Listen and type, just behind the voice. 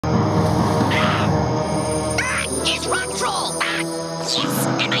rock troll! Yes,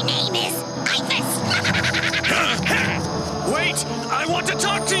 and my name is Ifus! Wait! I want to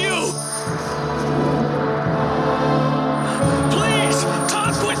talk to you! Please,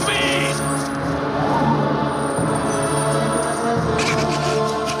 talk with me!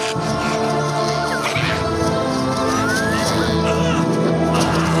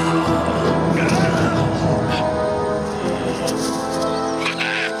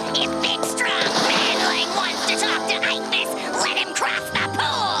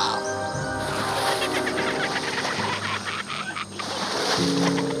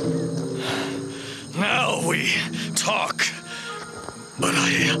 Now we talk, but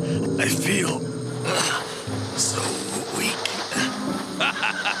I feel so weak.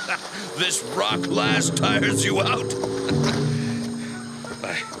 This rock lass tires you out?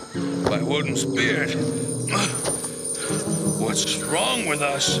 My wooden spirit. What's wrong with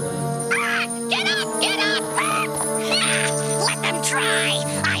us? Get up! Get up! Let them try!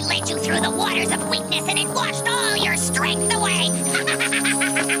 I led you through the waters of weakness and it washed all your strength away!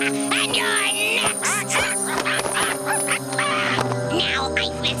 And you're next! Now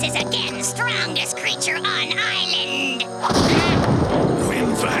Ifus is again strongest creature on island!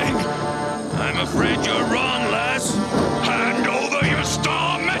 Windfang, I'm afraid you're wrong, lass. Hand over your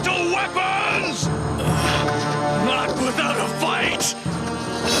star metal weapons! Not without a fight!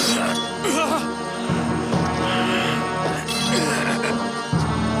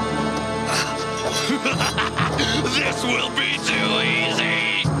 This will be too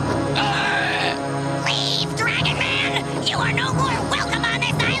easy! Leave, Dragon Man! You are no more welcome on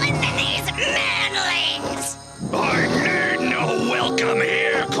this island than these manlings! I need no welcome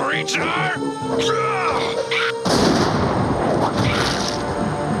here, creature!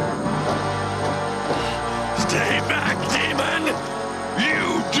 Stay back, demon!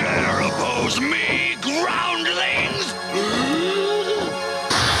 You dare oppose me, groundlings!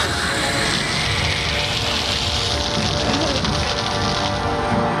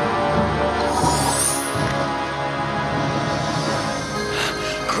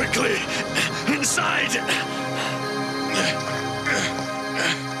 Quickly, inside!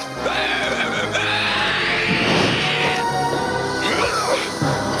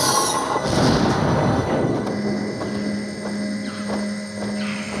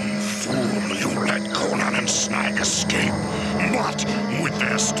 Fool, you let Conan and Snagg escape. But with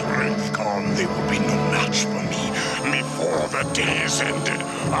their strength gone, they will be no match for me. Before the day's ended,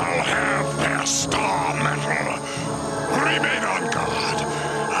 I'll have their star metal. Remain on guard.